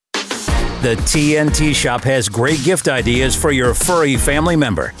The TNT Shop has great gift ideas for your furry family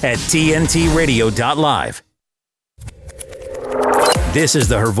member at tntradio.live. This is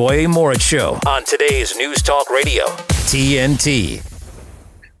the Hrvoje Morić Show on today's News Talk Radio, TNT.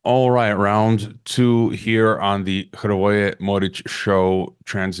 All right, round two here on the Hrvoje Morić Show,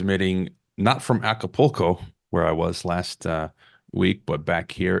 transmitting not from Acapulco, where I was last week, but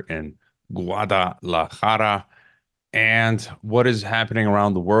back here in Guadalajara. And what is happening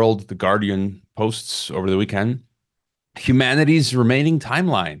around the world? The Guardian posts over the weekend, humanity's remaining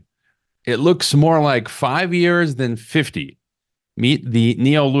timeline. It looks more like 5 years than 50. Meet the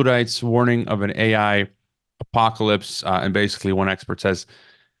Neo-Luddites' warning of an AI apocalypse. And basically, one expert says,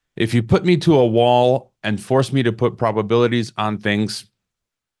 if you put me to a wall and force me to put probabilities on things,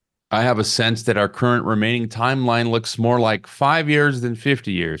 I have a sense that our current remaining timeline looks more like 5 years than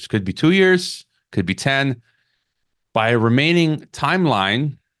 50 years. Could be 2 years, could be 10. By a remaining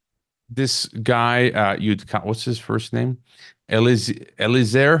timeline, this guy, what's his first name?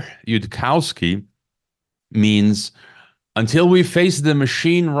 Eliezer Yudkowsky, means until we face the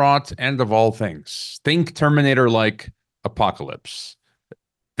machine-wrought end of all things. Think Terminator-like apocalypse.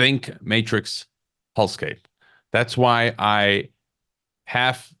 Think Matrix Hellscape. That's why I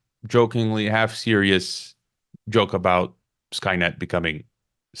half jokingly, half serious joke about Skynet becoming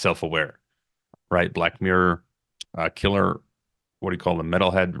self-aware, right? Black Mirror, killer, what do you call them?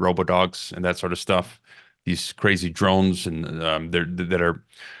 Metalhead robodogs and that sort of stuff. These crazy drones and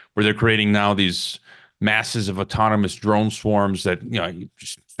they're creating now these masses of autonomous drone swarms that, you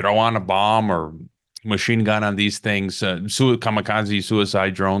just throw on a bomb or machine gun on these things. Kamikaze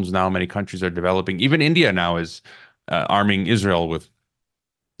suicide drones now many countries are developing. Even India now is arming Israel with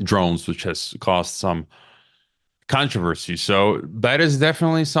drones, which has caused some controversy. So that is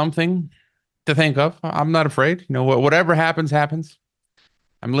definitely something to think of. I'm not afraid. Whatever happens, happens.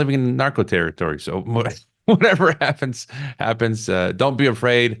 I'm living in narco territory, so whatever happens, happens. Don't be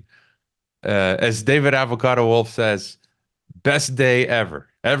afraid. As David Avocado Wolf says, best day ever.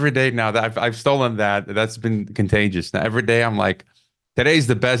 Every day now that I've stolen that. That's been contagious. Now every day I'm like, today's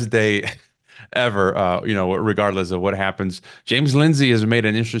the best day ever. Regardless of what happens. James Lindsay has made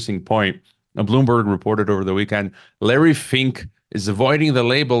an interesting point. Bloomberg reported over the weekend, Larry Fink is avoiding the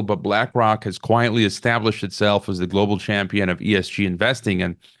label, but BlackRock has quietly established itself as the global champion of ESG investing.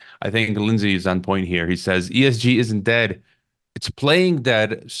 And I think Lindsay is on point here. He says ESG isn't dead. It's playing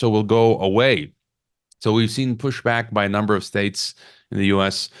dead, so will go away. So we've seen pushback by a number of states in the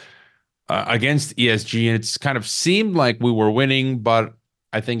U.S. Against ESG, and it's kind of seemed like we were winning, but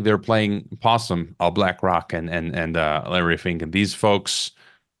I think they're playing possum, BlackRock and Larry Fink. And these folks,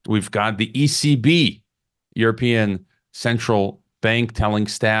 we've got the ECB, European Central Bank, telling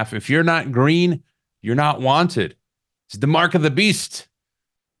staff, if you're not green, you're not wanted. It's the mark of the beast.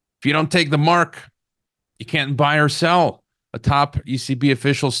 If you don't take the mark, you can't buy or sell. A top ECB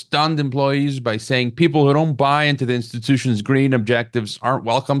official stunned employees by saying people who don't buy into the institution's green objectives aren't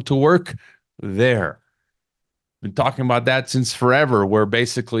welcome to work there. Been talking about that since forever, where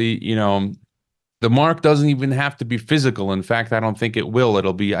basically, the mark doesn't even have to be physical. In fact, I don't think it will.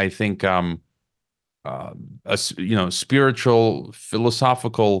 It'll be, I think, a spiritual,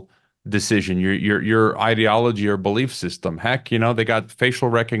 philosophical decision, your ideology or belief system. Heck, they got facial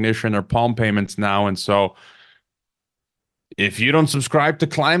recognition or palm payments now. And so if you don't subscribe to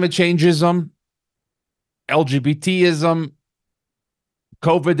climate changeism, LGBTism,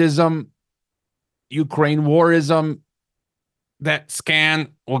 COVIDism, Ukraine warism, that scan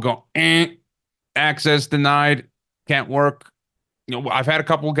will go, access denied, can't work. I've had a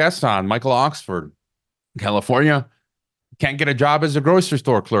couple of guests on, Michael Oxford, California, can't get a job as a grocery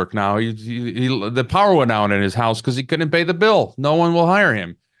store clerk now. The power went out in his house because he couldn't pay the bill. No one will hire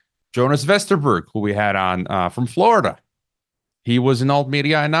him. Jonas Vesterberg, who we had on from Florida, he was in alt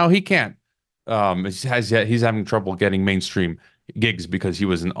media and now he can't. He's having trouble getting mainstream gigs because he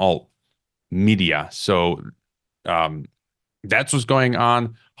was in alt media. So that's what's going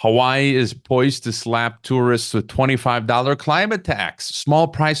on. Hawaii is poised to slap tourists with $25 climate tax. Small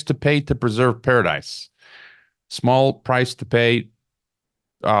price to pay to preserve paradise. Small price to pay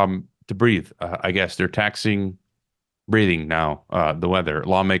to breathe. I guess they're taxing breathing now, the weather.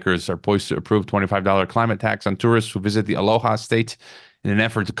 Lawmakers are poised to approve $25 climate tax on tourists who visit the Aloha State in an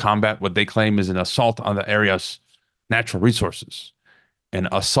effort to combat what they claim is an assault on the area's natural resources. An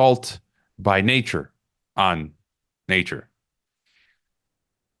assault by nature on nature.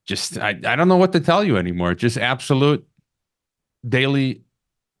 Just, I don't know what to tell you anymore. Just absolute daily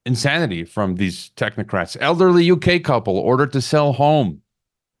insanity from these technocrats. Elderly UK couple ordered to sell home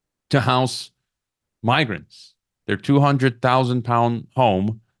to house migrants. Their £200,000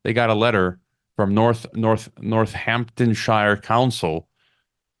 home they got a letter from Northamptonshire Council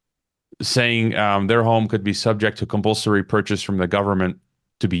saying their home could be subject to compulsory purchase from the government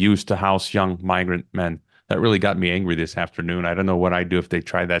to be used to house young migrant men. That really got me angry this afternoon. I don't know what I'd do if they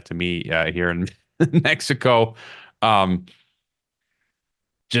tried that to me here in Mexico. Um,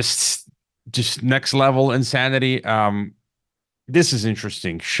 just next level insanity. This is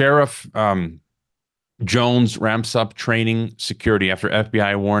interesting. Sheriff Jones ramps up training security after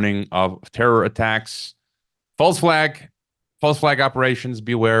FBI warning of terror attacks. False flag operations.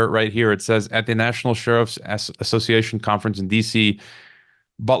 Beware. Right here it says at the National Sheriff's Association conference in D.C.,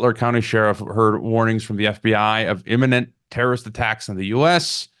 Butler County Sheriff heard warnings from the FBI of imminent terrorist attacks in the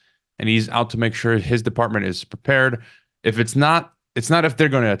U.S., and he's out to make sure his department is prepared. It's not if they're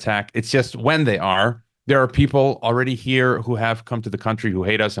going to attack, it's just when they are. There are people already here who have come to the country who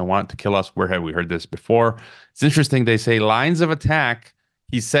hate us and want to kill us. Where have we heard this before? It's interesting. They say lines of attack,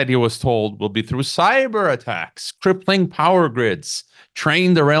 he said he was told, will be through cyber attacks, crippling power grids,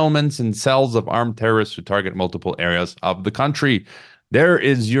 train derailments, and cells of armed terrorists who target multiple areas of the country. There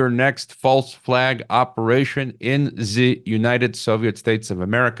is your next false flag operation in the United Soviet States of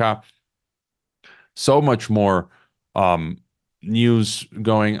America. So much more news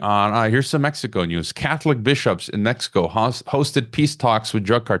going on. Here's some Mexico news. Catholic bishops in Mexico hosted peace talks with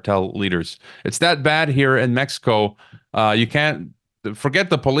drug cartel leaders. It's that bad here in Mexico. You can't forget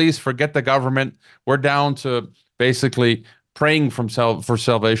the police, forget the government. We're down to basically praying for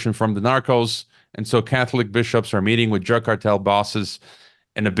salvation from the narcos. And so Catholic bishops are meeting with drug cartel bosses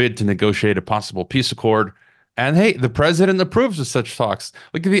in a bid to negotiate a possible peace accord. And hey, the president approves of such talks.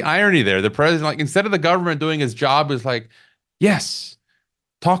 Look at the irony there. The president, like, instead of the government doing his job, is like, yes,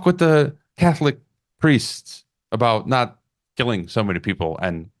 talk with the Catholic priests about not killing so many people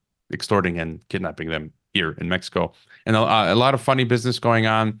and extorting and kidnapping them here in Mexico. And a lot of funny business going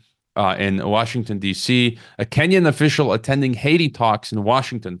on in Washington, D.C. A Kenyan official attending Haiti talks in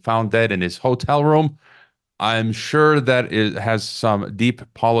Washington found dead in his hotel room. I'm sure that it has some deep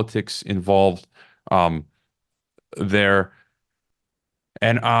politics involved there.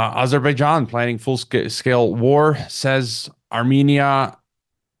 And Azerbaijan planning full-scale war, says Armenia,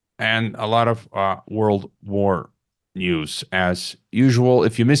 and a lot of World War news. As usual,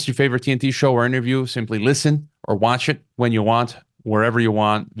 if you missed your favorite TNT show or interview, simply listen or watch it when you want, wherever you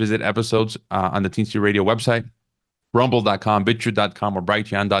want. Visit episodes on the TNT Radio website, rumble.com, bitchute.com, or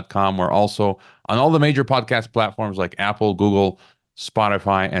brighteon.com. We're also on all the major podcast platforms like Apple, Google,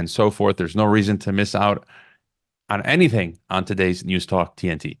 Spotify, and so forth. There's no reason to miss out on anything on today's News Talk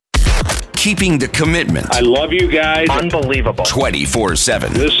TNT. Keeping the commitment. I love you guys. Unbelievable.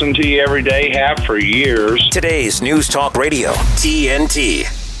 24/7. Listen to you every day, have for years. Today's News Talk Radio, TNT.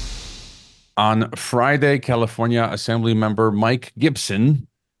 On Friday, California Assembly member Mike Gibson,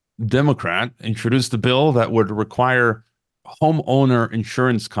 Democrat, introduced a bill that would require homeowner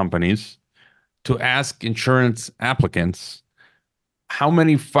insurance companies to ask insurance applicants how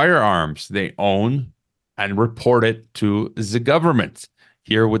many firearms they own and report it to the government.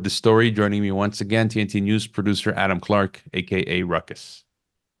 Here with the story, joining me once again, TNT News producer Adam Clark, a.k.a. Ruckus.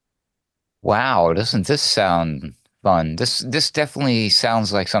 Wow, doesn't this sound fun? This definitely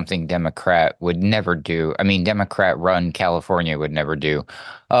sounds like something Democrat would never do. I mean, Democrat-run California would never do.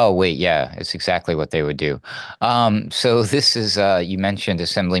 Oh, wait, yeah, it's exactly what they would do. So this is, you mentioned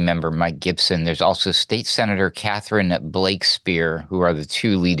Assembly Member Mike Gibson. There's also State Senator Catherine Blakespear, who are the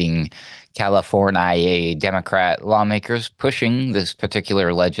two leading California Democrat lawmakers pushing this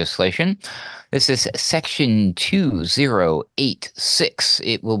particular legislation. This is Section 2086.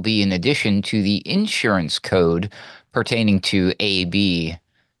 It will be in addition to the insurance code pertaining to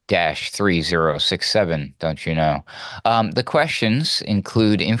AB-3067, don't you know? The questions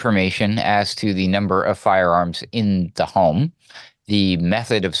include information as to the number of firearms in the home, the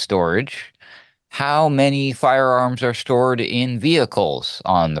method of storage, how many firearms are stored in vehicles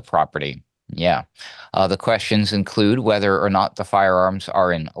on the property. Yeah. The questions include whether or not the firearms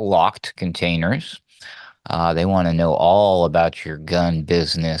are in locked containers. They want to know all about your gun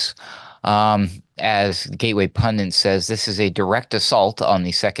business. As Gateway Pundit says, this is a direct assault on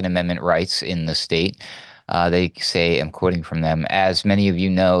the Second Amendment rights in the state. They say, I'm quoting from them, as many of you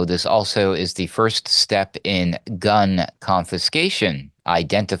know, this also is the first step in gun confiscation,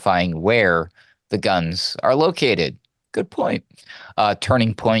 identifying where the guns are located. Good point.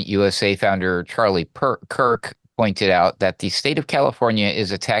 Turning Point USA founder Charlie Kirk pointed out that the state of California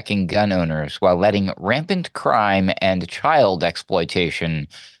is attacking gun owners while letting rampant crime and child exploitation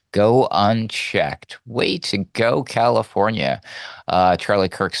go unchecked. Way to go, California. Charlie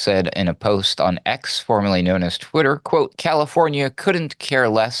Kirk said in a post on X, formerly known as Twitter, quote, California couldn't care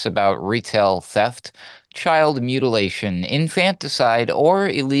less about retail theft, child mutilation, infanticide, or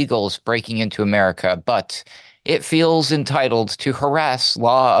illegals breaking into America, but it feels entitled to harass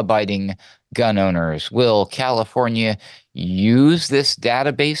law-abiding gun owners. Will California use this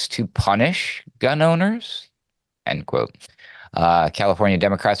database to punish gun owners? End quote. California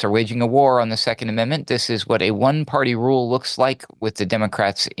Democrats are waging a war on the Second Amendment. This is what a one-party rule looks like with the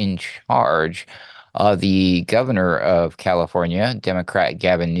Democrats in charge. The governor of California, Democrat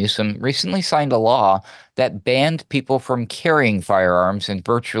Gavin Newsom, recently signed a law that banned people from carrying firearms in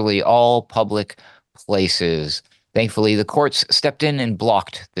virtually all public places. Thankfully, the courts stepped in and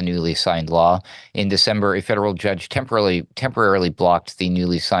blocked the newly signed law. In December, a federal judge temporarily blocked the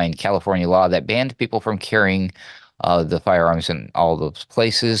newly signed California law that banned people from carrying the firearms in all those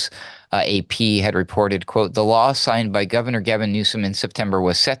places. AP had reported, quote, the law signed by Governor Gavin Newsom in September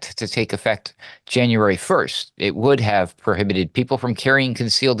was set to take effect January 1st. It would have prohibited people from carrying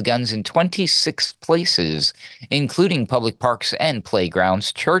concealed guns in 26 places, including public parks and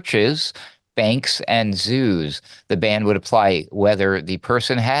playgrounds, churches, banks, and zoos. The ban would apply whether the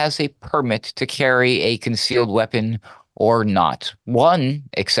person has a permit to carry a concealed weapon or not. One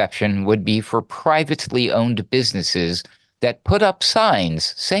exception would be for privately owned businesses that put up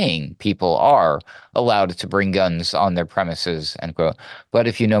signs saying people are allowed to bring guns on their premises, end quote. But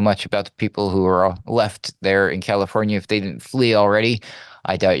if you know much about the people who are left there in California, if they didn't flee already,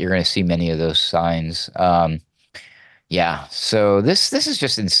 I doubt you're going to see many of those signs. Yeah, so this is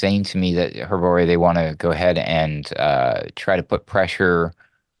just insane to me that Hrvoje, they want to go ahead and try to put pressure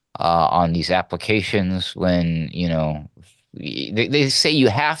on these applications when, you know, they say you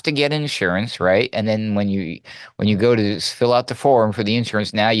have to get insurance, right? And then when you go to fill out the form for the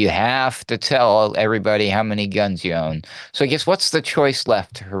insurance, now you have to tell everybody how many guns you own. So I guess what's the choice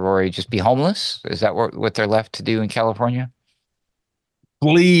left, Hrvoje? Just be homeless? Is that what they're left to do in California?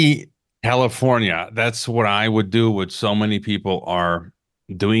 Flee California. That's what I would do, what so many people are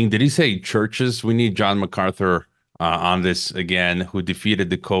doing. Did he say churches? We need John MacArthur on this again, who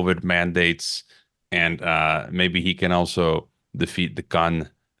defeated the COVID mandates, and maybe he can also defeat the gun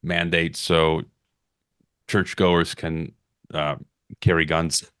mandate so churchgoers can carry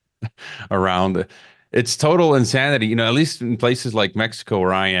guns around. It's total insanity. You know, at least in places like Mexico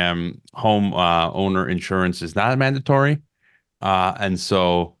where I am, home owner insurance is not mandatory. And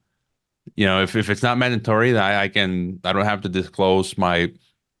so, you know, if it's not mandatory, then I don't have to disclose my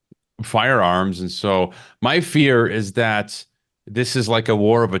firearms. And so my fear is that this is like a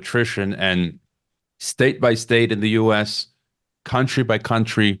war of attrition, and state by state in the US, country by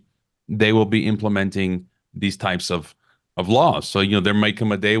country, they will be implementing these types of laws. So, you know, there might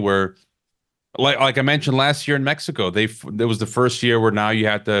come a day where, like I mentioned last year in Mexico, there was the first year where now you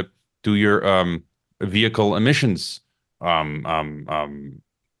had to do your vehicle emissions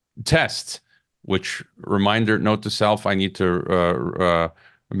test, which, reminder, note to self, I need to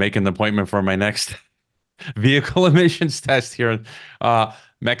make an appointment for my next vehicle emissions test here in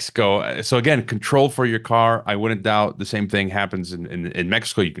Mexico. So again, control for your car. I wouldn't doubt the same thing happens in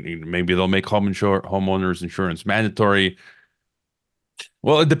Mexico. Maybe they'll make homeowners insurance mandatory.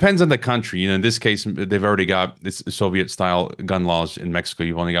 Well, it depends on the country. You know, in this case, they've already got this Soviet-style gun laws in Mexico.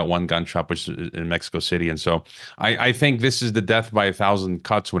 You've only got one gun shop, which is in Mexico City, and so I think this is the death by 1,000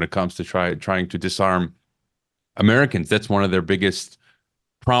 cuts when it comes to trying to disarm Americans. That's one of their biggest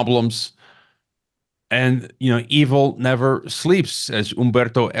problems. And, you know, evil never sleeps, as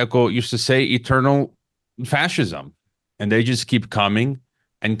Umberto Eco used to say, eternal fascism. And they just keep coming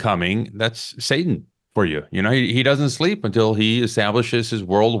and coming. That's Satan for you. You know, he doesn't sleep until he establishes his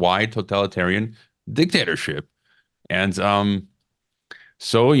worldwide totalitarian dictatorship. And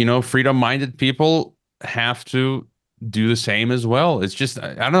so, you know, freedom-minded people have to do the same as well. It's just,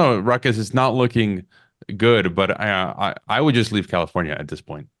 I don't know, Ruckus, it's not looking good, but I would just leave California at this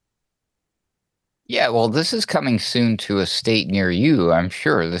point. Yeah, well, this is coming soon to a state near you, I'm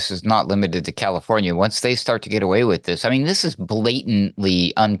sure. This is not limited to California. Once they start to get away with this, I mean, this is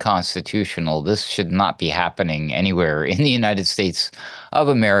blatantly unconstitutional. This should not be happening anywhere in the United States of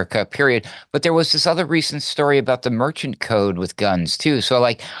America, period. But there was this other recent story about the merchant code with guns, too. So,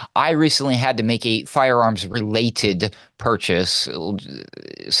 like, I recently had to make a firearms-related purchase.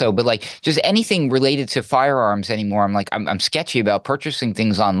 but like just anything related to firearms anymore, I'm sketchy about purchasing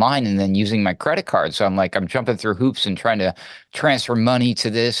things online and then using my credit card. So I'm jumping through hoops and trying to transfer money to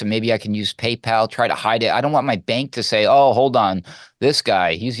this, and maybe I can use PayPal, try to hide it. I don't want my bank to say, oh, hold on, this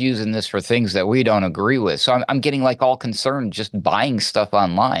guy, he's using this for things that we don't agree with. So I'm getting like all concerned just buying stuff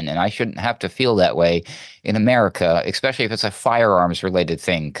online, and I shouldn't have to feel that way in America, especially if it's a firearms related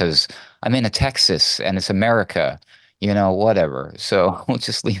thing, because I'm in Texas and it's America, whatever. So we'll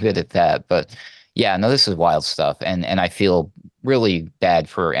just leave it at that. But yeah, no, this is wild stuff. And I feel really bad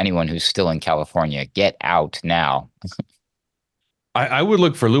for anyone who's still in California. Get out now. I would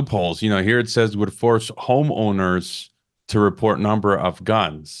look for loopholes. Here it says would force homeowners to report number of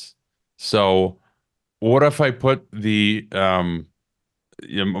guns. So what if I put I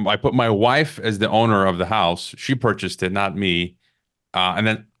put my wife as the owner of the house. She purchased it, not me. And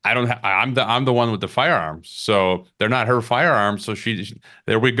then I'm the one with the firearms. So they're not her firearms. So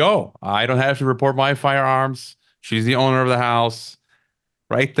there we go. I don't have to report my firearms. She's the owner of the house.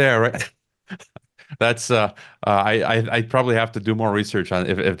 Right there, right? That's I probably have to do more research on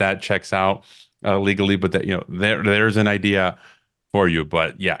if that checks out legally, but that there's an idea for you.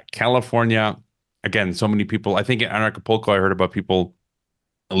 But yeah, California, again, so many people. I think in Acapulco I heard about people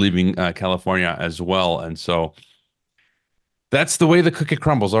leaving California as well, and so that's the way the cookie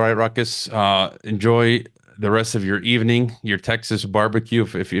crumbles. All right, Ruckus, enjoy the rest of your evening, your Texas barbecue,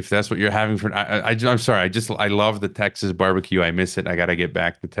 if that's what you're having for. I'm sorry, I love the Texas barbecue. I miss it. I got to get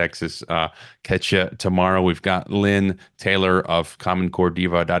back to Texas. Catch you tomorrow. We've got Lynne Taylor of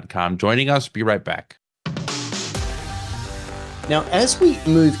CommonCoreDiva.com joining us. Be right back. Now, as we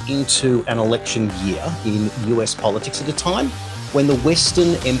move into an election year in US politics at a time when the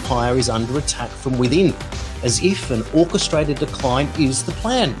Western Empire is under attack from within, as if an orchestrated decline is the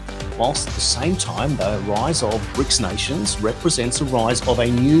plan, whilst at the same time the rise of BRICS nations represents a rise of a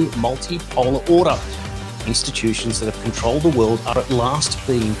new multipolar order. Institutions that have controlled the world are at last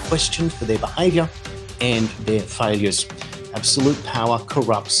being questioned for their behaviour and their failures. Absolute power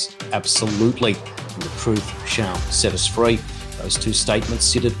corrupts absolutely, and the truth shall set us free. Those two statements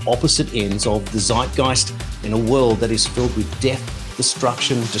sit at opposite ends of the zeitgeist in a world that is filled with death,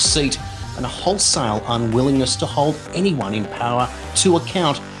 destruction, deceit, and a wholesale unwillingness to hold anyone in power to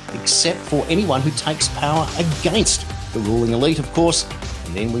account, except for anyone who takes power against the ruling elite, of course.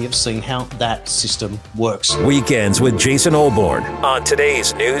 And then we have seen how that system works. Weekends with Jason Olbourne on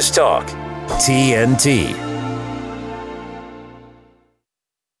today's News Talk, TNT.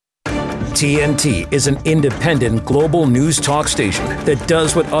 TNT is an independent global news talk station that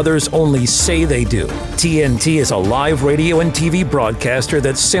does what others only say they do. TNT is a live radio and TV broadcaster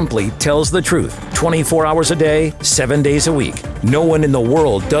that simply tells the truth 24 hours a day, 7 days a week. No one in the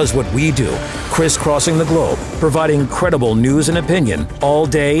world does what we do, crisscrossing the globe, providing credible news and opinion all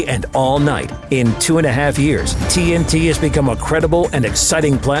day and all night. In 2.5 years, TNT has become a credible and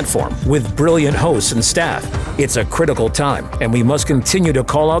exciting platform with brilliant hosts and staff. It's a critical time, and we must continue to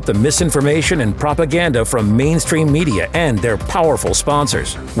call out the misinformation and propaganda from mainstream media and their powerful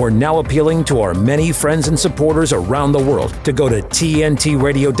sponsors. We're now appealing to our many friends and supporters around the world to go to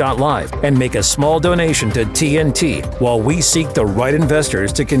tntradio.live and make a small donation to TNT while we seek the right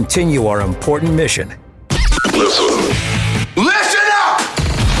investors to continue our important mission. Listen up!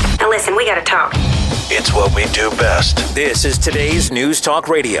 Now listen, we gotta talk. It's what we do best. This is today's News Talk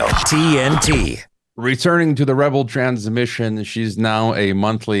Radio, TNT. Returning to the Rebel transmission, she's now a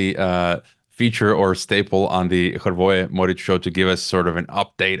monthly feature or staple on the Hrvoje Morić show to give us sort of an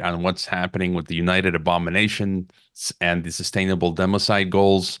update on what's happening with the United Abominations and the Sustainable Democide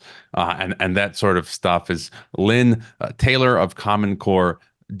goals and that sort of stuff is Lynne Taylor of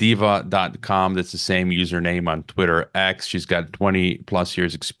CommonCoreDiva.com. That's the same username on Twitter X. She's got 20 plus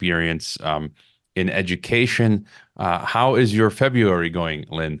years experience in education. How is your February going,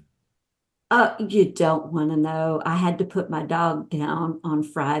 Lynne? You don't want to know. I had to put my dog down on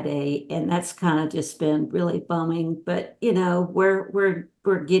Friday, and that's kind of just been really bumming. But we're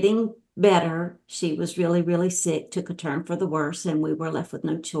getting better. She was really, really sick, took a turn for the worse, and we were left with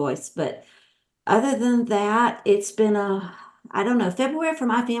no choice. But other than that, it's been I don't know. February for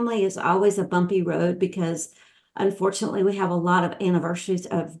my family is always a bumpy road because unfortunately we have a lot of anniversaries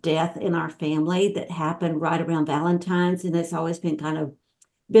of death in our family that happen right around Valentine's, and it's always been kind of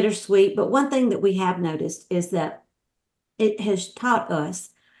bittersweet. But one thing that we have noticed is that it has taught us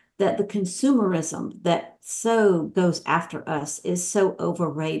that the consumerism that so goes after us is so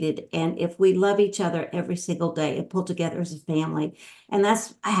overrated. And if we love each other every single day and pull together as a family, and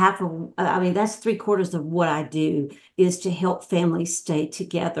that's that's 3/4 of what I do is to help families stay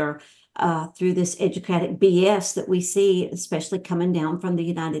together. through this educated BS that we see, especially coming down from the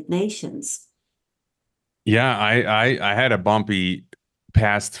United Nations. Yeah, I had a bumpy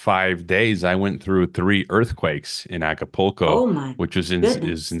past 5 days. I went through 3 earthquakes in Acapulco, Oh my which is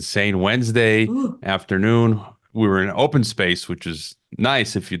goodness. insane. Wednesday Ooh. afternoon, we were in open space, which is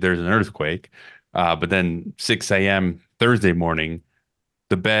nice if there's an earthquake. But then 6 a.m. Thursday morning,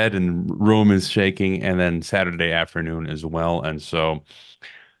 the bed and room is shaking, and then Saturday afternoon as well. And so,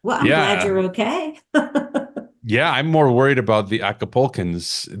 Well, I'm glad yeah, you're okay. yeah, I'm more worried about the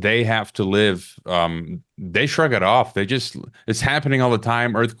Acapulcans. They have to live, they shrug it off. It's happening all the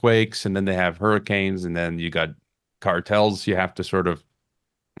time, earthquakes, and then they have hurricanes, and then you got cartels you have to sort of,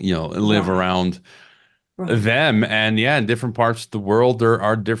 live Right, around right. them. And yeah, in different parts of the world, there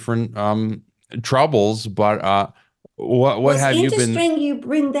are different troubles. But Well, what it's have you been? interesting you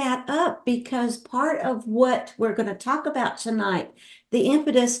bring that up because part of what we're going to talk about tonight, the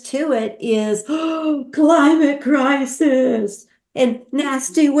impetus to it is climate crisis and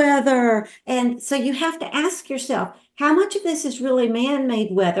nasty weather. And so you have to ask yourself, how much of this is really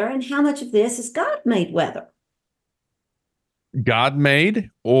man-made weather and how much of this is God-made weather? God made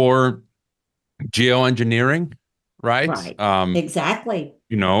or geoengineering, right? Right, exactly.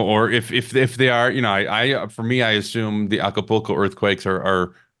 Or if they are, I for me, I assume the Acapulco earthquakes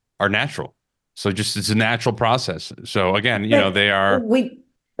are natural. So just it's a natural process. So again, But they are.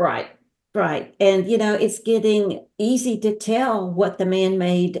 right, right. And, it's getting easy to tell what the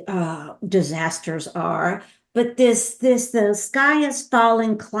man-made disasters are. But the sky is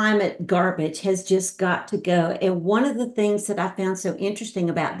falling climate garbage has just got to go. And one of the things that I found so interesting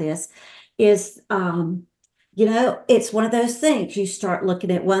about this is, it's one of those things. You start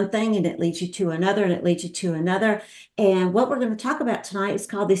looking at one thing and it leads you to another and it leads you to another. And what we're going to talk about tonight is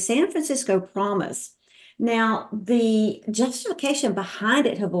called the San Francisco Promise. Now, the justification behind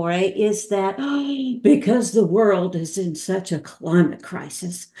it, Hrvoje, is that because the world is in such a climate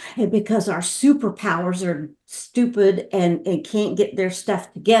crisis and because our superpowers are stupid and can't get their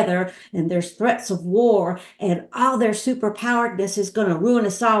stuff together and there's threats of war and all their superpoweredness is going to ruin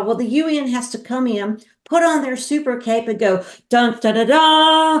us all. Well, the UN has to come in, put on their super cape and go, dun, da, da,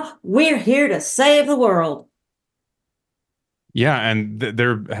 da, we're here to save the world. Yeah, and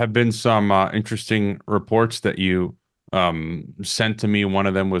there have been some interesting reports that you sent to me. One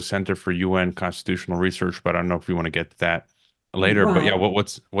of them was Center for UN Constitutional Research, but I don't know if we want to get to that later. But yeah,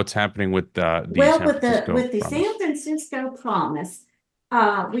 Right. what's happening with the Well, San Francisco with the San promise? Francisco Promise,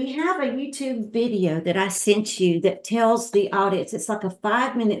 we have a YouTube video that I sent you that tells the audience, it's like a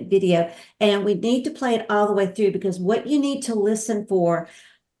 5-minute video, and we need to play it all the way through because what you need to listen for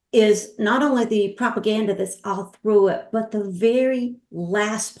is not only the propaganda that's all through it, but the very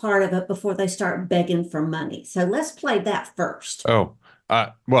last part of it before they start begging for money. So let's play that first. Oh,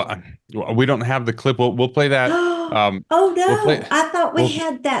 well, we don't have the clip. We'll play that. Oh We'll play. no, I thought we We'll.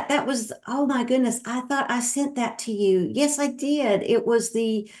 had that. That was, oh my goodness, I thought I sent that to you. Yes, I did. It was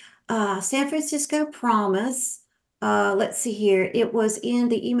the San Francisco Promise. Let's see here. It was in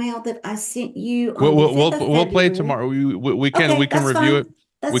the email that I sent you We'll on the we'll 5th we'll, of we'll play it February. tomorrow. We can Okay, that's review fine. it.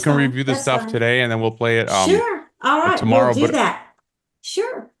 We That's can fine. review the That's stuff fine. today, and then we'll play it Sure. All right, we'll tomorrow. do But that.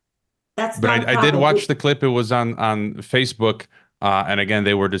 Sure. That's but not a I did problem. watch the clip. It was on Facebook, and again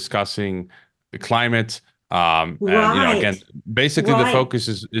they were discussing the climate. And again, Right. basically the Right. focus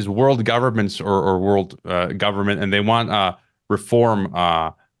is world governments or world government, and they want reform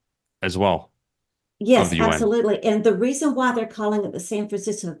as well of Yes, the UN. absolutely. And the reason why they're calling it the San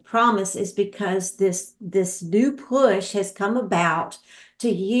Francisco Promise is because this new push has come about to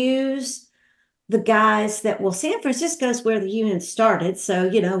use the guys that, well, San Francisco is where the UN started. So,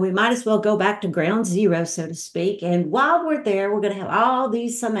 we might as well go back to ground zero, so to speak. And while we're there, we're going to have all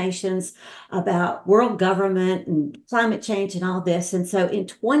these summations about world government and climate change and all this. And so in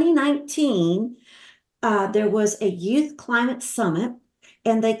 2019, there was a youth climate summit,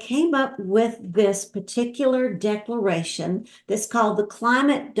 and they came up with this particular declaration that's called the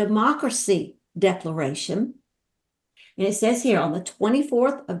Climate Democracy Declaration. And it says here on the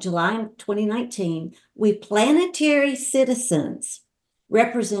 24th of July 2019, we planetary citizens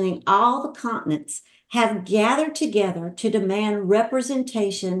representing all the continents have gathered together to demand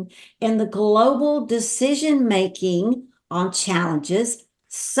representation in the global decision making on challenges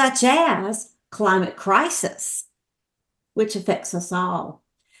such as climate crisis, which affects us all.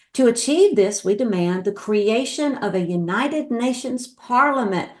 To achieve this, we demand the creation of a United Nations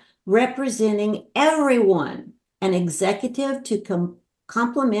Parliament representing everyone, an executive to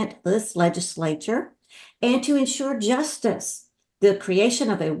complement this legislature, and to ensure justice, the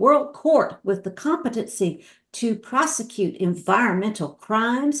creation of a world court with the competency to prosecute environmental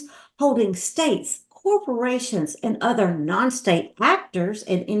crimes, holding states, corporations, and other non-state actors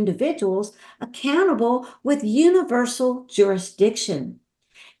and individuals accountable with universal jurisdiction.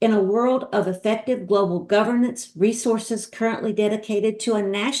 In a world of effective global governance, resources currently dedicated to a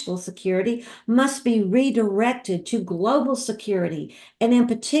national security must be redirected to global security, and in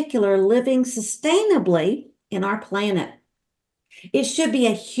particular, living sustainably in our planet. It should be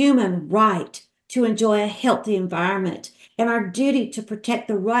a human right to enjoy a healthy environment and our duty to protect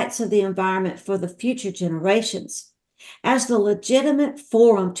the rights of the environment for the future generations. As the legitimate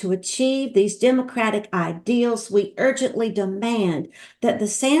forum to achieve these democratic ideals, we urgently demand that the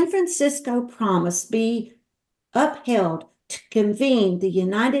San Francisco Promise be upheld to convene the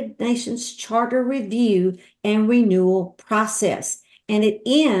United Nations Charter Review and Renewal process. And it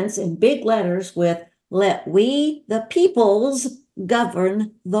ends in big letters with, "Let we, the peoples,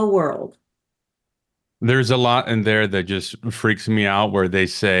 govern the world." There's a lot in there that just freaks me out where they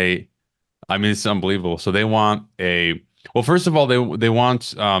say, I mean, it's unbelievable. So they want well, first of all, they want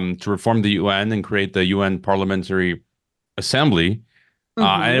to reform the UN and create the UN Parliamentary Assembly,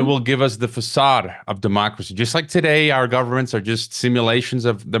 and it will give us the facade of democracy. Just like today, our governments are just simulations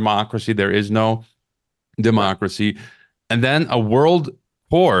of democracy. There is no democracy. And then a world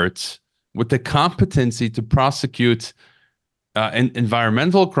court with the competency to prosecute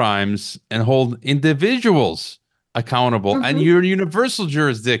environmental crimes and hold individuals accountable, and your universal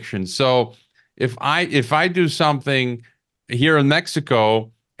jurisdiction. So if I do something here in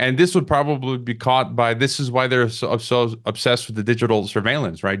Mexico, and this would probably be caught by, this is why they're so obsessed with the digital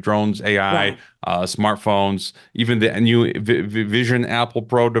surveillance, right? Drones, AI, smartphones, even the new Vision Apple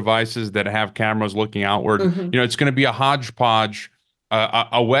Pro devices that have cameras looking outward. It's going to be a hodgepodge,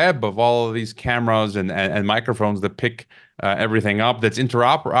 a web of all of these cameras and microphones that pick everything up, that's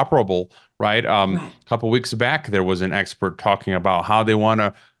interoperable, right? A couple of weeks back, there was an expert talking about how they want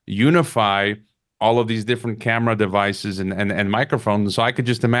to unify all of these different camera devices and microphones. So I could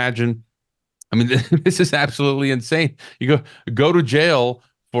just imagine, I mean, this is absolutely insane. You go to jail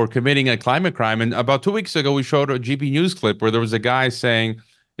for committing a climate crime. And about 2 weeks ago, we showed a GB News clip where there was a guy saying,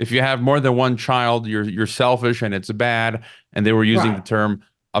 if you have more than one child, you're selfish and it's bad. And they were using the term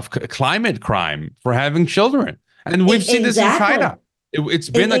of climate crime for having children. And we've seen this in China. It's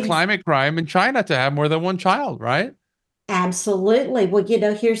been a climate crime in China to have more than one child, right? Absolutely. Well,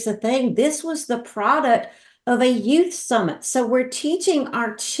 here's the thing. This was the product of a youth summit. So we're teaching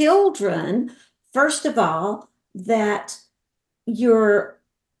our children, first of all, that your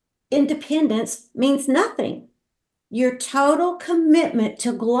independence means nothing. Your total commitment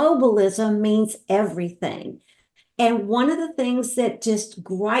to globalism means everything. And one of the things that just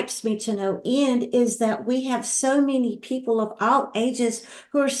gripes me to no end is that we have so many people of all ages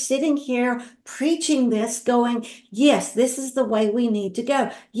who are sitting here preaching this, going, yes, this is the way we need to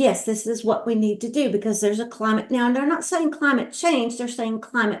go. Yes, this is what we need to do because there's a climate. Now, they're not saying climate change, they're saying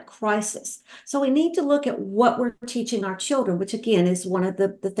climate crisis. So we need to look at what we're teaching our children, which again is one of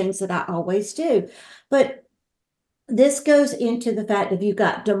the things that I always do. But this goes into the fact that you've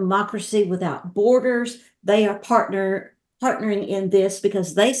got democracy without borders. They are partnering in this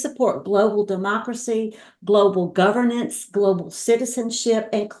because they support global democracy, global governance, global citizenship,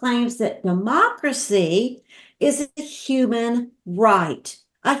 and claims that democracy is a human right.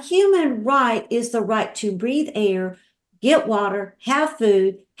 A human right is the right to breathe air, get water, have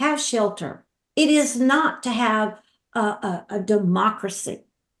food, have shelter. It is not to have a democracy.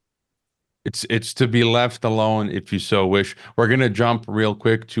 It's to be left alone if you so wish. We're going to jump real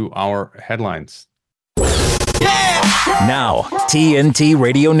quick to our headlines. Now, TNT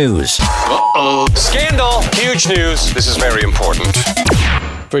Radio News. Scandal! Huge news. This is very important.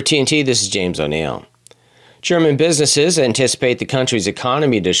 For TNT, this is James O'Neill. German businesses anticipate the country's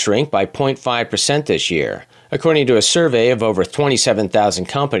economy to shrink by 0.5% this year, according to a survey of over 27,000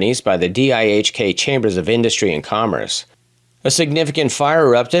 companies by the DIHK Chambers of Industry and Commerce. A significant fire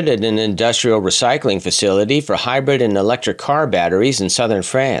erupted at an industrial recycling facility for hybrid and electric car batteries in southern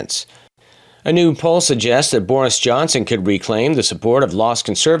France. A new poll suggests that Boris Johnson could reclaim the support of lost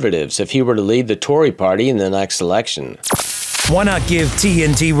conservatives if he were to lead the Tory party in the next election. Why not give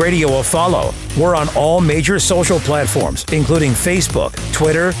TNT Radio a follow? We're on all major social platforms, including Facebook,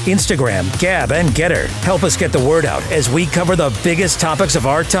 Twitter, Instagram, Gab, and Getter. Help us get the word out as we cover the biggest topics of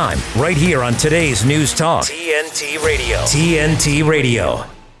our time, right here on today's News Talk. TNT Radio. TNT Radio.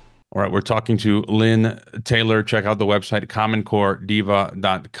 All right, we're talking to Lynne Taylor. Check out the website,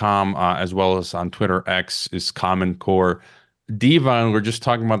 commoncorediva.com, as well as on Twitter. X is Common Core Diva. And we're just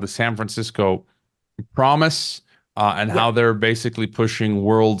talking about the San Francisco Promise and how they're basically pushing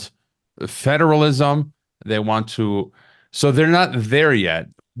world federalism. They want to, so they're not there yet.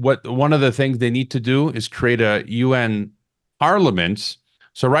 what one of the things they need to do is create a UN parliament.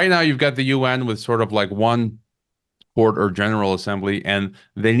 So right now you've got the UN with sort of like one court or general assembly, and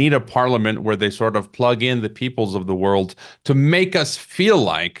they need a parliament where they sort of plug in the peoples of the world to make us feel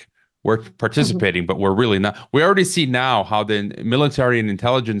like we're participating, but we're really not. We already see now how the military and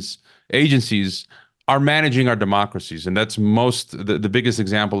intelligence agencies are managing our democracies, and that's the biggest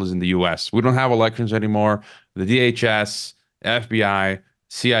example is in the US. We don't have elections anymore. The DHS, FBI,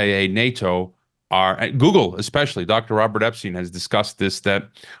 CIA, NATO are, and Google especially, Dr. Robert Epstein has discussed this, that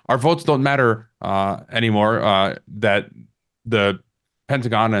our votes don't matter anymore, that the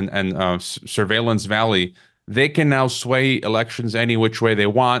Pentagon and Surveillance Valley, they can now sway elections any which way they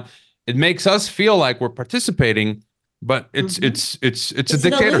want. It makes us feel like we're participating, but it's a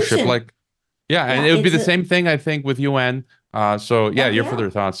dictatorship. Like, yeah, and it would be the same thing, I think, with UN. Your further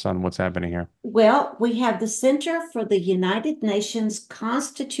thoughts on what's happening here? Well, we have the Center for the United Nations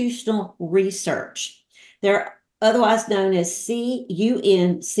Constitutional Research. They're otherwise known as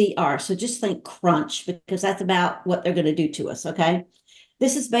CUNCR. So just think crunch, because that's about what they're going to do to us, okay?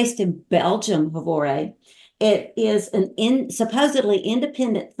 This is based in Belgium, Hrvoje. It is an supposedly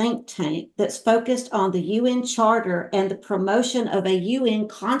independent think tank that's focused on the UN Charter and the promotion of a UN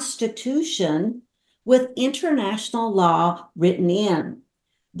Constitution with international law written in.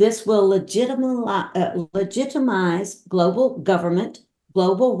 This will legitimize global government,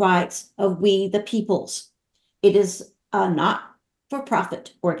 global rights of we the peoples. It is a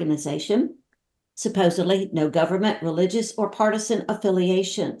not-for-profit organization, supposedly no government, religious, or partisan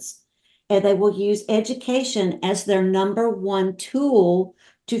affiliations. And they will use education as their number one tool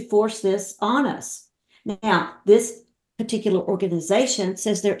to force this on us. Now, this particular organization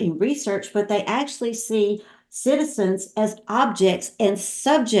says they're in research, but they actually see citizens as objects and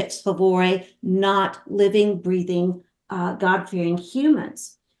subjects, Hrvoje, not living, breathing, God-fearing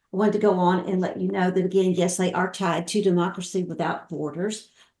humans. I wanted to go on and let you know that, again, yes, they are tied to Democracy Without Borders,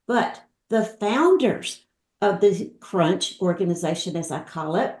 but the founders of the Crunch organization, as I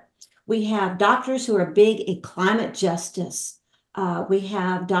call it, we have doctors who are big in climate justice. We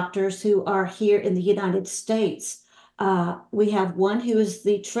have doctors who are here in the United States. We have one who is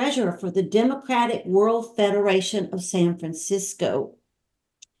the treasurer for the Democratic World Federation of San Francisco.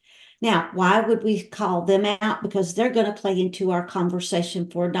 Now, why would we call them out? Because they're going to play into our conversation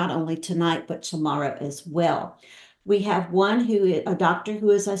for not only tonight, but tomorrow as well. We have a doctor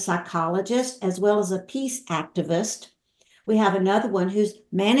who is a psychologist as well as a peace activist. We have another one who's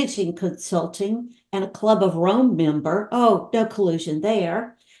managing consulting and a Club of Rome member. Oh, no collusion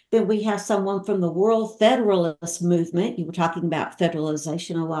there. Then we have someone from the World Federalist Movement. You were talking about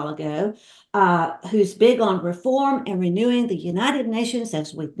federalization a while ago, who's big on reform and renewing the United Nations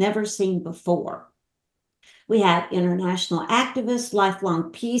as we've never seen before. We have international activists, lifelong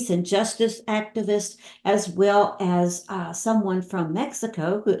peace and justice activists, as well as someone from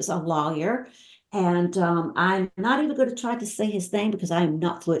Mexico who is a lawyer. And I'm not even going to try to say his name because I am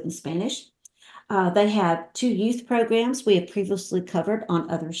not fluent in Spanish. They have 2 youth programs we have previously covered on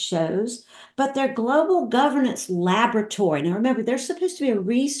other shows, but their global governance laboratory. Now, remember, there's supposed to be a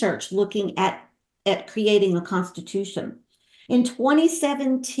research looking at creating a constitution. In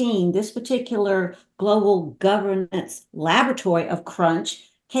 2017, this particular global governance laboratory of Crunch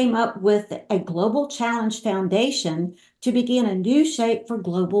came up with a Global Challenge Foundation to begin a new shape for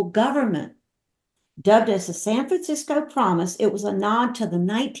global government. Dubbed as the San Francisco Promise, it was a nod to the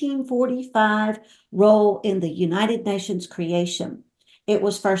 1945 role in the United Nations creation. It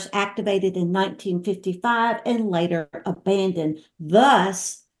was first activated in 1955 and later abandoned.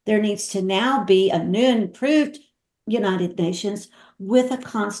 Thus, there needs to now be a new and improved United Nations with a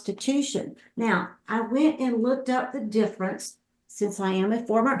constitution. Now, I went and looked up the difference. Since I am a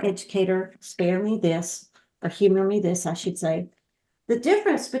former educator, spare me this, or humor me this, I should say. The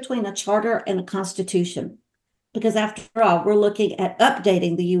difference between a charter and a constitution, because after all, we're looking at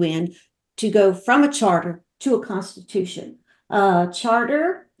updating the UN to go from a charter to a constitution.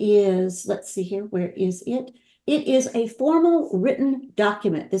 Charter is, let's see here, where is it? It is a formal written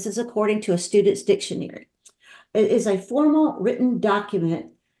document. This is according to a student's dictionary. It is a formal written document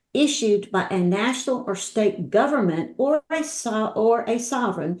issued by a national or state government or a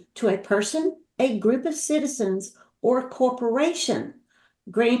sovereign to a person, a group of citizens, or a corporation,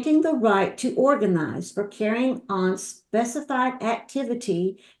 granting the right to organize for carrying on specified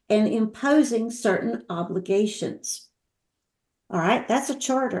activity and imposing certain obligations. All right, that's a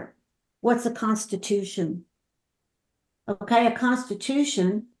charter. What's a constitution? Okay, a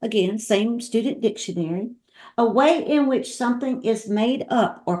constitution, again, same student dictionary, a way in which something is made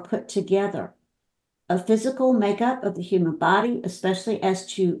up or put together. of physical makeup of the human body, especially as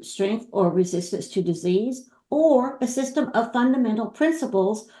to strength or resistance to disease, or a system of fundamental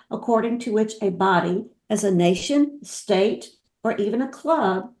principles according to which a body, as a nation, state, or even a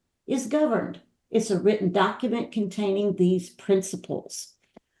club, is governed. It's a written document containing these principles.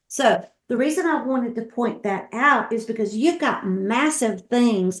 So the reason I wanted to point that out is because you've got massive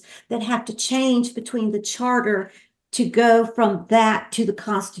things that have to change between the charter to go from that to the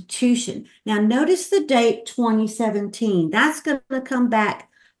Constitution. Now, notice the date 2017. That's going to come back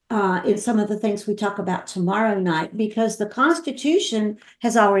in some of the things we talk about tomorrow night, because the Constitution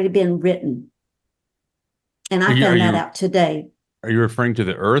has already been written. And I found that out today. Are you referring to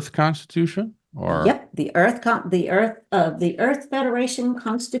the Earth Constitution? Or Yep, the Earth Federation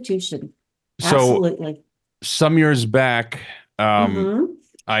Constitution. So absolutely. Some years back,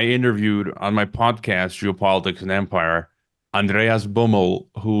 I interviewed on my podcast, Geopolitics and Empire, Andreas Bummel,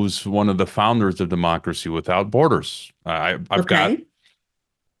 who's one of the founders of Democracy Without Borders. I've got, I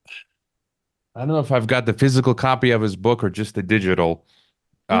don't know if I've got the physical copy of his book or just the digital,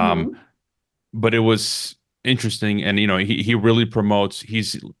 but it was interesting. And, you know, he really promotes,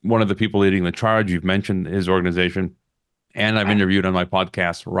 he's one of the people leading the charge. You've mentioned his organization. And I've interviewed on my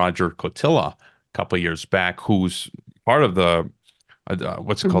podcast Roger Cotilla a couple of years back, who's part of the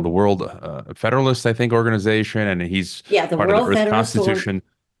what's it called, the World Federalist, I think, organization, and he's the part World of the Earth Federalist Constitution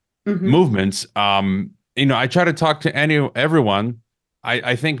movements. You know, I try to talk to everyone.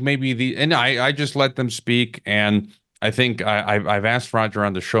 I think maybe I just let them speak, and I think I've asked Roger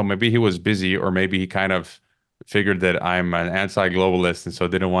on the show. Maybe he was busy, or maybe he kind of figured that I'm an anti-globalist, and so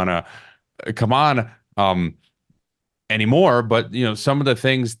didn't want to come on anymore. But you know, some of the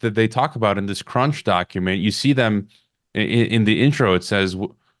things that they talk about in this Crunch document, you see them in the intro. It says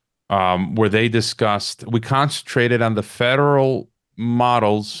where they discussed, we concentrated on the federal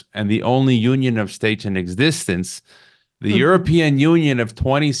models and the only union of states in existence, the European Union of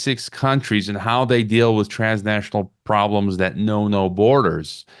 26 countries, and how they deal with transnational problems that know no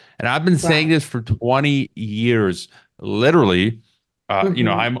borders. And I've been saying this for 20 years, literally. You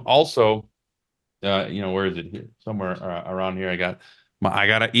know, I'm also you know, where is it here? Somewhere around here. I got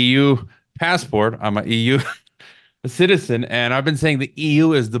an EU passport. I'm an EU citizen, and I've been saying the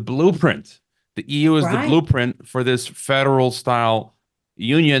EU is the blueprint. The EU is the blueprint for this federal style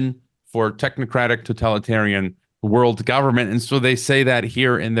union for technocratic totalitarian world government. And so they say that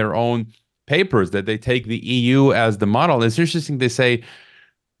here in their own papers, that they take the EU as the model. It's interesting. They say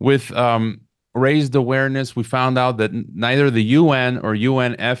with raised awareness, we found out that neither the UN or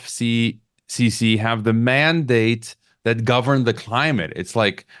UNFCCC have the mandate that govern the climate. It's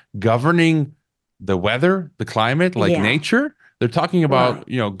like governing the weather, the climate, like nature. They're talking about,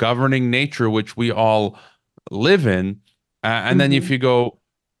 you know, governing nature, which we all live in. And then if you go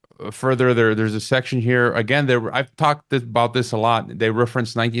further, there's a section here. Again, I've talked about this a lot. They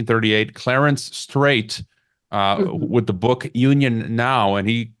reference 1938, Clarence Strait with the book Union Now. And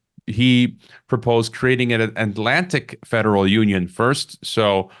he proposed creating an Atlantic Federal Union first.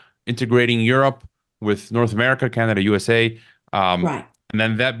 So integrating Europe with North America, Canada, USA. And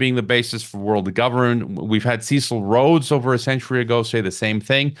then that being the basis for world government. We've had Cecil Rhodes over a century ago say the same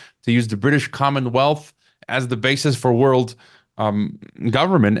thing, to use the British Commonwealth as the basis for world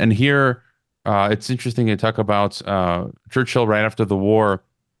government. And here it's interesting to talk about Churchill right after the war,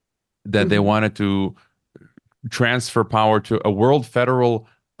 that they wanted to transfer power to a world federal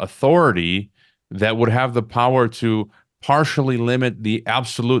authority that would have the power to partially limit the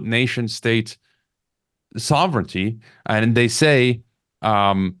absolute nation state sovereignty. And they say,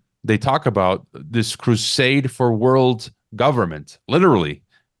 they talk about this crusade for world government, literally,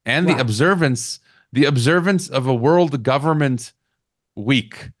 and the observance of a world government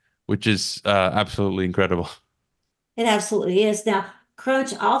week, which is absolutely incredible. It absolutely is. Now,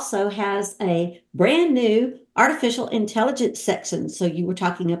 Crunch also has a brand new artificial intelligence section. So you were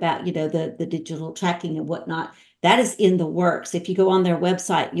talking about, you know, the digital tracking and whatnot. That is in the works. If you go on their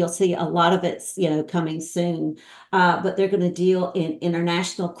website, you'll see a lot of it's, you know, coming soon. But they're going to deal in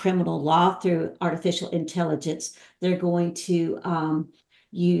international criminal law through artificial intelligence. They're going to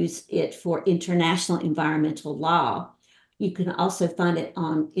use it for international environmental law. You can also find it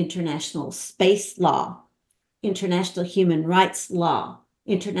on international space law, international human rights law,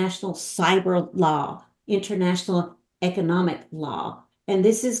 international cyber law, international economic law. And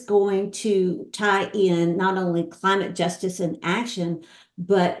this is going to tie in not only climate justice and action,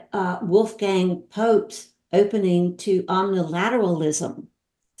 but Wolfgang Pope's opening to omnilateralism.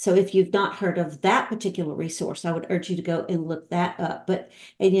 So if you've not heard of that particular resource, I would urge you to go and look that up.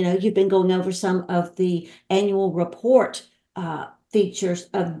 And you know, you've been going over some of the annual report features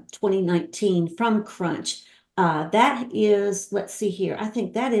of 2019 from Crunch. That is, let's see here. I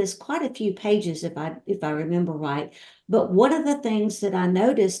think that is quite a few pages if I remember right. But one of the things that I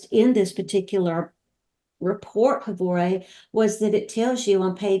noticed in this particular report, Hrvoje, was that it tells you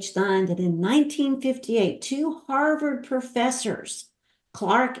on page 9 that in 1958, two Harvard professors,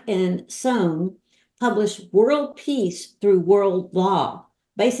 Clark and Sohn, published World Peace Through World Law.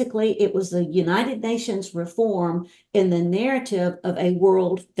 Basically, it was the United Nations reform in the narrative of a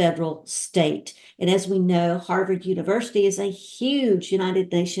world federal state. And as we know, Harvard University is a huge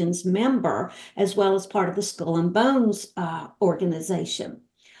United Nations member, as well as part of the Skull and Bones organization.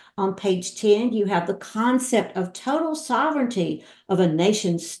 On page 10, you have the concept of total sovereignty of a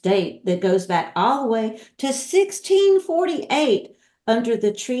nation state that goes back all the way to 1648 under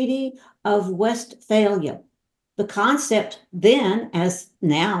the Treaty of Westphalia. The concept then, as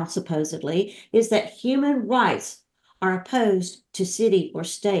now supposedly, is that human rights are opposed to city or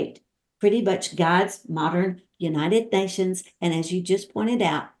state. Pretty much guides modern United Nations and, as you just pointed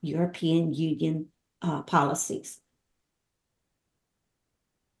out, European Union policies.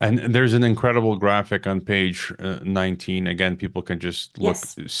 And there's an incredible graphic on page 19. Again, people can just look,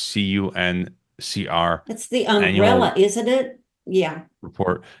 Yes. CUNCR. It's the umbrella, Annual isn't it? Yeah.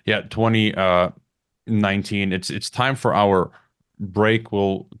 report. Yeah, 2019. It's time for our break.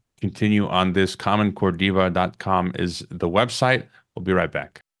 We'll continue on this. CommonCoreDiva.com is the website. We'll be right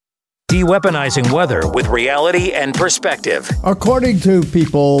back. De-weaponizing weather with reality and perspective. According to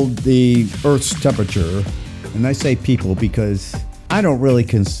people, the Earth's temperature, and I say people because I don't really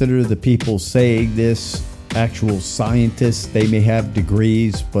consider the people saying this actual scientists. They may have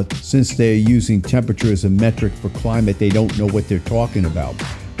degrees, but since they're using temperature as a metric for climate, they don't know what they're talking about.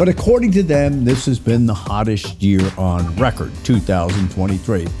 But according to them, this has been the hottest year on record,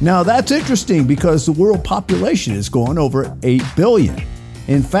 2023. Now that's interesting because the world population has gone over 8 billion.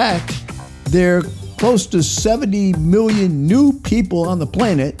 In fact, there are close to 70 million new people on the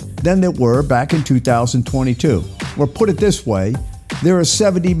planet than there were back in 2022. Or put it this way, there are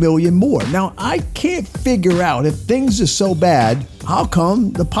 70 million more. Now, I can't figure out if things are so bad, how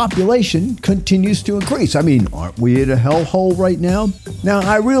come the population continues to increase? I mean, aren't we at a hellhole right now? Now,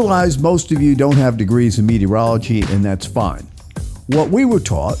 I realize most of you don't have degrees in meteorology, and that's fine. What we were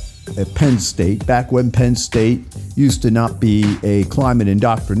taught at Penn State, back when Penn State used to not be a climate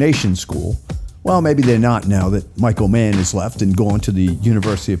indoctrination school, well, maybe they're not now that Michael Mann has left and gone to the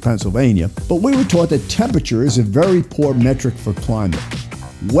University of Pennsylvania. But we were taught that temperature is a very poor metric for climate.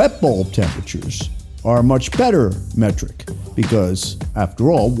 Wet bulb temperatures are a much better metric because,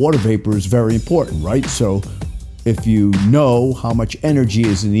 after all, water vapor is very important, right? So if you know how much energy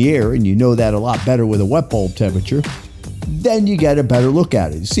is in the air, and you know that a lot better with a wet bulb temperature, then you get a better look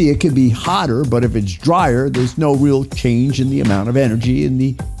at it. See, it can be hotter, but if it's drier, there's no real change in the amount of energy in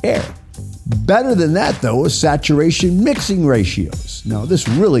the air. Better than that, though, is saturation mixing ratios. Now, this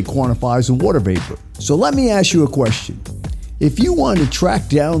really quantifies the water vapor. So let me ask you a question. If you want to track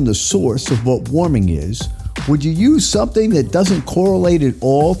down the source of what warming is, would you use something that doesn't correlate at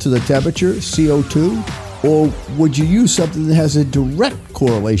all to the temperature, CO2? Or would you use something that has a direct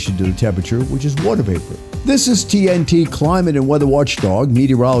correlation to the temperature, which is water vapor? This is TNT climate and weather watchdog,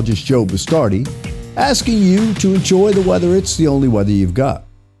 meteorologist Joe Bastardi, asking you to enjoy the weather. It's the only weather you've got.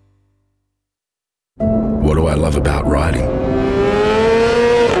 What do I love about riding?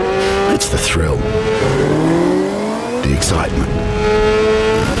 It's the thrill, the excitement.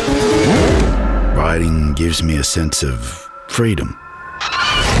 Riding gives me a sense of freedom.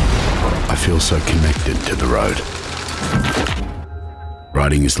 I feel so connected to the road.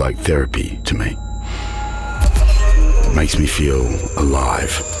 Riding is like therapy to me. It makes me feel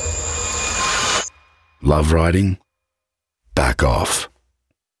alive. Love riding? Back off.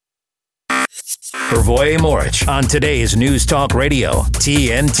 Hrvoje Morić on today's News Talk Radio,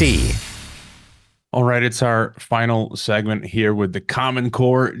 TNT. All right, it's our final segment here with the Common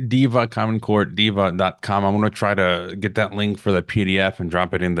Core Diva, CommonCoreDiva.com. I'm going to try to get that link for the PDF and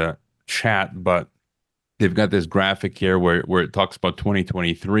drop it in the chat, but they've got this graphic here where it talks about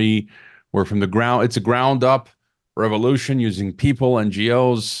 2023, where from the ground, it's a ground up revolution using people,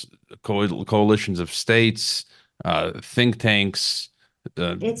 NGOs, coalitions of states, think tanks,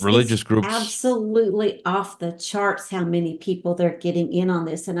 religious groups. Absolutely off the charts how many people they're getting in on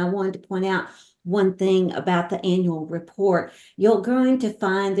this. And I wanted to point out one thing about the annual report. You're going to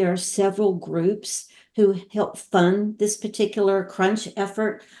find there are several groups who help fund this particular crunch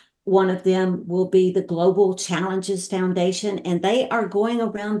effort. One of them will be the Global Challenges Foundation, and they are going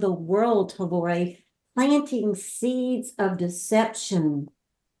around the world, Hrvoje, planting seeds of deception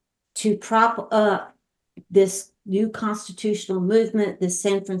to prop up this new constitutional movement, the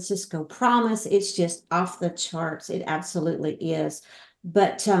San Francisco Promise. It's just off the charts. It absolutely is.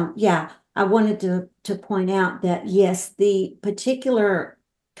 But yeah, I wanted to point out that, yes, the particular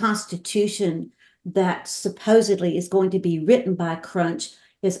constitution that supposedly is going to be written by Crunch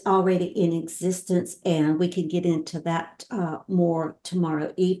is already in existence, and we can get into that more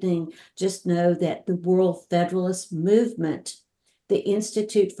tomorrow evening. Just know that the World Federalist Movement, the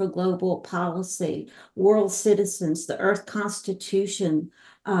Institute for Global Policy, World Citizens, the Earth Constitution,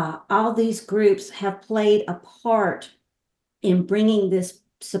 all these groups have played a part in bringing this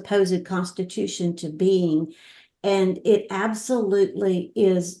supposed constitution to being. And it absolutely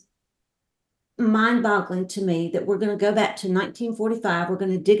is mind-boggling to me that we're going to go back to 1945. We're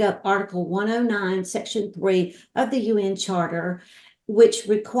going to dig up Article 109, Section 3 of the UN Charter, which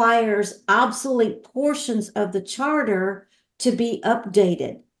requires obsolete portions of the Charter to be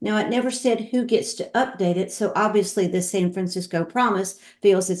updated. Now, it never said who gets to update it, so obviously the San Francisco Promise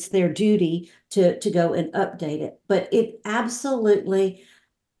feels it's their duty to go and update it. But it absolutely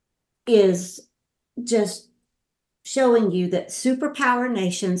is just showing you that superpower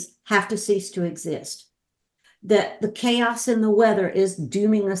nations have to cease to exist, that the chaos in the weather is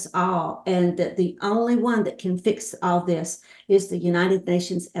dooming us all, and that the only one that can fix all this is the United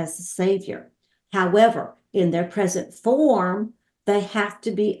Nations as the savior. However, in their present form, they have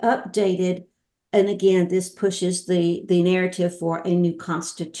to be updated. And again, this pushes the narrative for a new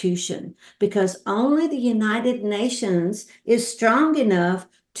constitution, because only the United Nations is strong enough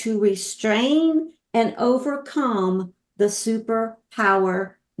to restrain and overcome the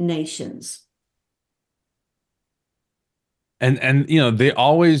superpower nations. And you know, they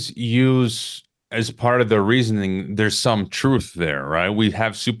always use, as part of their reasoning, there's some truth there, right? We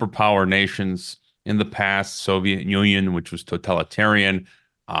have superpower nations in the past, Soviet Union, which was totalitarian,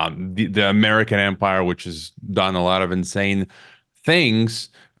 the American Empire, which has done a lot of insane things.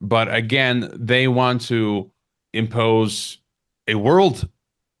 But again, they want to impose a world,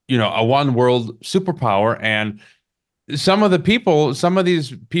 you know, a one world superpower. And some of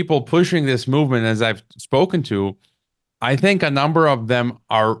these people pushing this movement, as I've spoken to, I think a number of them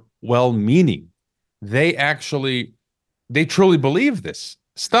are well-meaning. They truly believe this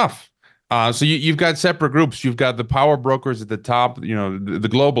stuff. So you've got separate groups. You've got the power brokers at the top, you know, the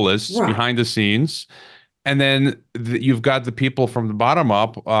globalists behind the scenes. And then you've got the people from the bottom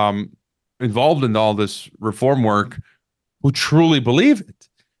up involved in all this reform work who truly believe it.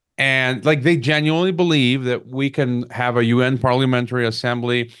 And like, they genuinely believe that we can have a UN Parliamentary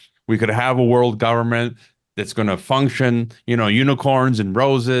Assembly. We could have a world government that's going to function, you know, unicorns and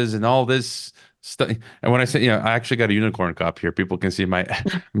roses and all this stuff. And when I say, you know, I actually got a unicorn cup here. People can see I'm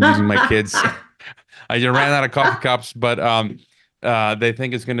using my kids. I just ran out of coffee cups, but they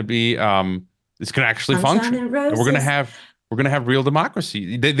think it's going to be, it's going to actually function. And we're going to have real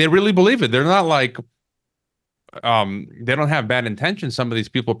democracy. They really believe it. They're not like, they don't have bad intentions, some of these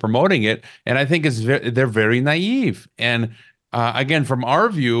people promoting it. And I think they're very naive. And again, from our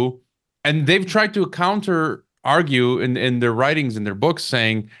view, and they've tried to counter argue in their writings, in their books,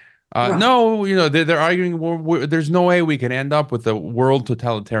 saying, no, you know, they're arguing, there's no way we can end up with a world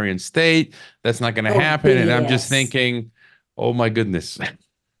totalitarian state. That's not going to happen. And I'm just thinking, oh my goodness.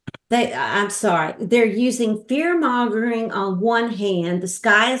 I'm sorry. They're using fear-mongering on one hand. The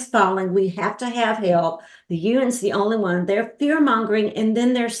sky is falling. We have to have help. The UN's the only one. They're fear-mongering, and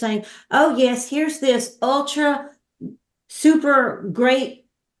then they're saying, oh, yes, here's this ultra super great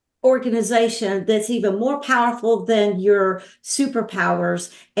organization that's even more powerful than your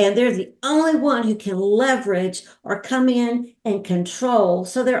superpowers, and they're the only one who can leverage or come in and control.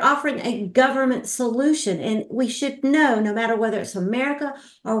 So they're offering a government solution, and we should know, no matter whether it's America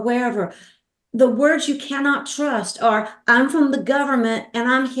or wherever, the words you cannot trust are, I'm from the government and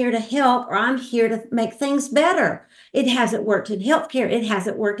I'm here to help, or I'm here to make things better. It hasn't worked in healthcare. It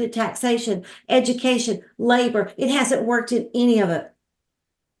hasn't worked in taxation, education, labor. It hasn't worked in any of it.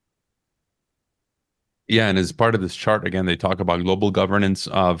 Yeah, and as part of this chart, again, they talk about global governance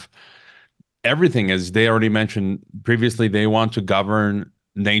of everything. As they already mentioned previously, they want to govern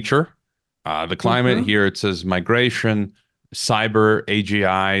nature, the climate. Here it says migration, cyber,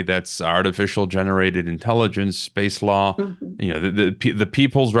 AGI, that's artificial generated intelligence, space law, you know, the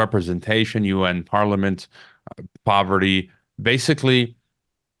people's representation, UN Parliament, poverty, basically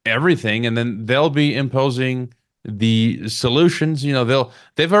everything. And then they'll be imposing the solutions. You know,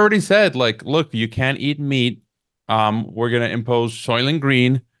 they've already said, like, look, you can't eat meat. We're going to impose Soylent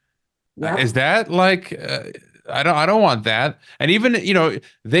Green. Is that like I don't want that. And even,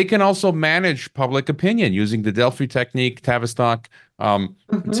 they can also manage public opinion using the Delphi technique, Tavistock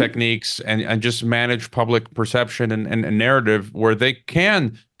techniques, and just manage public perception and narrative where they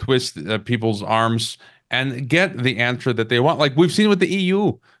can twist people's arms and get the answer that they want. Like we've seen with the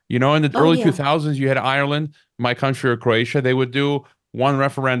EU, in the early 2000s, you had Ireland, my country, or Croatia. They would do one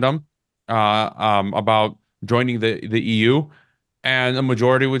referendum about joining the EU, and a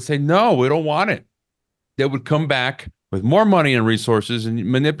majority would say, no, we don't want it. They would come back with more money and resources and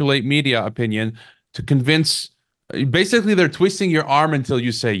manipulate media opinion to convince. Basically, they're twisting your arm until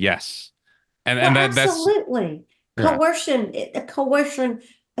you say yes. And that's absolutely coercion,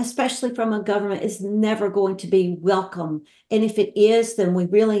 especially from a government, is never going to be welcome. And if it is, then we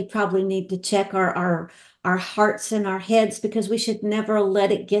really probably need to check our hearts and our heads, because we should never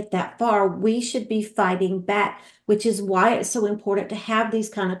let it get that far. We should be fighting back, which is why it's so important to have these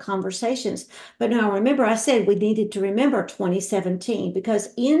kind of conversations. But now remember, I said we needed to remember 2017,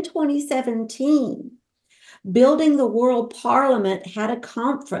 because in 2017, Building the World Parliament had a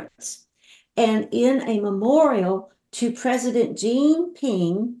conference, and in a memorial to President Xi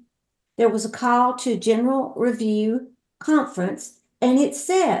Jinping, there was a call to general review conference, and it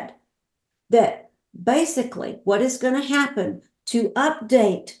said that basically what is going to happen to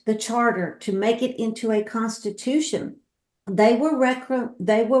update the charter to make it into a constitution. They were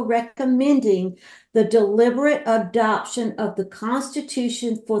recommending the deliberate adoption of the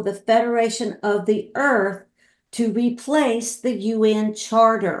Constitution for the Federation of the Earth to replace the UN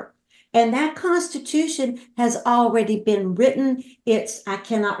Charter. And that Constitution has already been written. I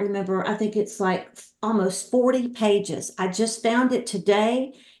cannot remember, I think it's like almost 40 pages. I just found it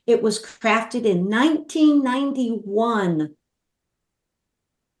today. It was crafted in 1991.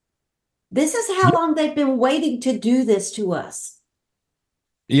 This is how long they've been waiting to do this to us.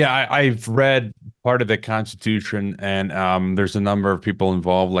 Yeah, I've read part of the Constitution, and there's a number of people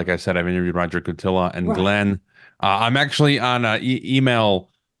involved. Like I said, I've interviewed Roger Cotilla and Glenn. I'm actually on an email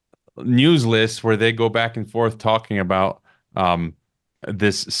news list where they go back and forth talking about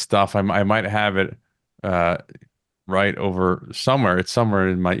this stuff. I might have it right over somewhere. It's somewhere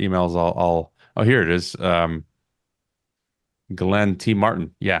in my emails. Oh, here it is. Glenn T.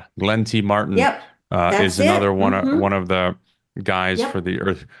 Martin. Yeah, Glenn T. Martin is another one of the guys for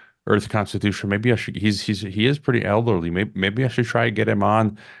the Earth Constitution. Maybe I should. He is pretty elderly. Maybe I should try to get him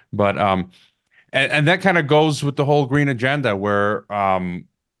on. But and that kind of goes with the whole green agenda, where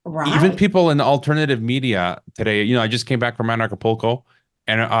even people in alternative media today. I just came back from Acapulco,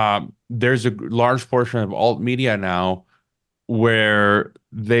 and there's a large portion of alt media now where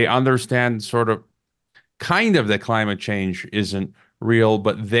they understand kind of that climate change isn't real,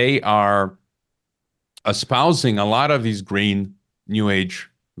 but they are espousing a lot of these green new age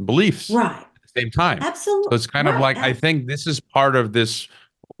beliefs at the same time. Absolutely. So it's kind of like, I think this is part of this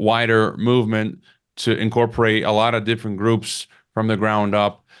wider movement to incorporate a lot of different groups from the ground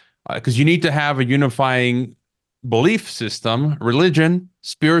up, because you need to have a unifying belief system, religion,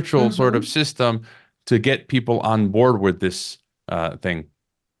 spiritual sort of system to get people on board with this thing.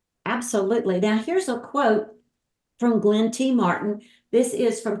 Absolutely. Now, here's a quote from Glenn T. Martin. This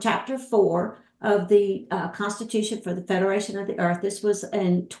is from Chapter 4 of the Constitution for the Federation of the Earth. This was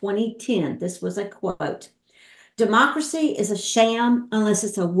in 2010. This was a quote. Democracy is a sham unless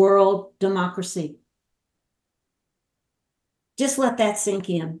it's a world democracy. Just let that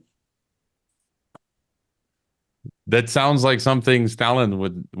sink in. That sounds like something Stalin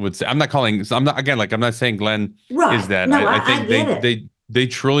would say. I'm not saying Glenn is that. No, I think they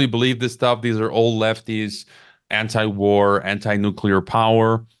truly believe this stuff. These are old lefties, anti-war, anti-nuclear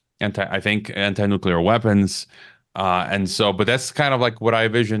power, anti-nuclear weapons. But that's kind of like what I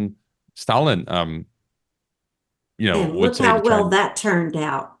envision Stalin, and look how well that turned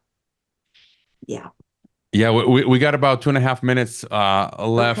out. Yeah. Yeah, we got about 2.5 minutes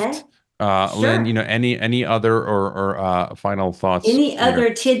left. Okay. Sure. Lynne, any other or final thoughts? Any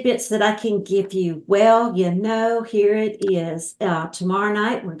other tidbits that I can give you? Well, here it is. Tomorrow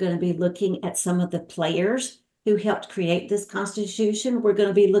night, we're going to be looking at some of the players who helped create this Constitution. We're going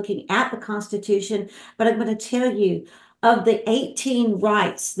to be looking at the Constitution, but I'm going to tell you, of the 18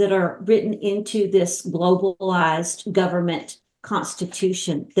 rights that are written into this globalized government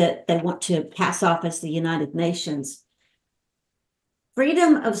Constitution that they want to pass off as the United Nations,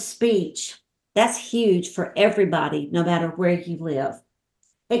 freedom of speech, that's huge for everybody, no matter where you live.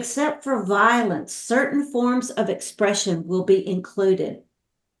 Except for violence, certain forms of expression will be included.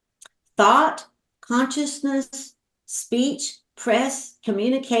 Thought, consciousness, speech, press,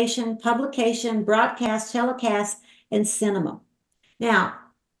 communication, publication, broadcast, telecast, and cinema. Now,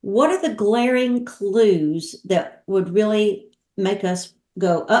 What are the glaring clues that would really make us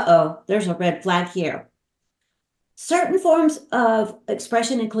go, uh-oh, there's a red flag here? Certain forms of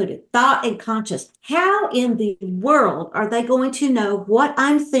expression included thought and conscious. How in the world are they going to know what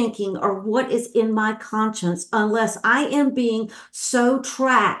I'm thinking or what is in my conscience unless I am being so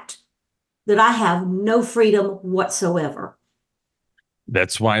tracked that I have no freedom whatsoever?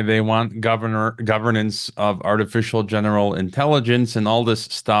 That's why they want governance of artificial general intelligence and all this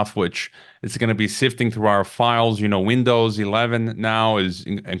stuff, which is going to be sifting through our files. You know, Windows 11 now is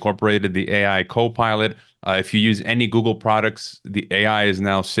incorporated the AI Copilot. If you use any Google products, the AI is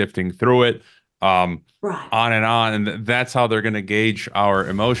now sifting through it, Right. on. And that's how they're going to gauge our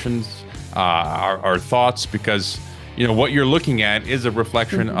emotions, our thoughts, because, you know, what you're looking at is a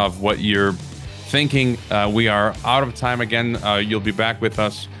reflection of what you're thinking. We are out of time again. You'll be back with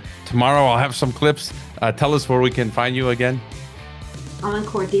us tomorrow. I'll have some clips. Tell us where we can find you again.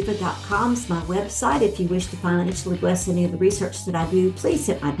 EncoreDiva.com is my website. If you wish to financially bless any of the research that I do, please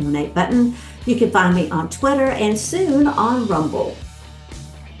hit my donate button. You can find me on Twitter and soon on Rumble.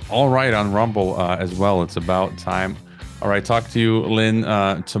 All right, on Rumble as well. It's about time. All right, talk to you, Lynn.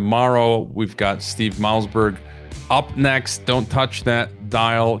 Tomorrow, we've got Steve Malzberg up next. Don't touch that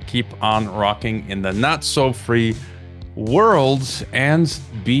dial. Keep on rocking in the not-so-free world, and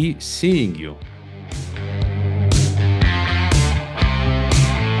be seeing you.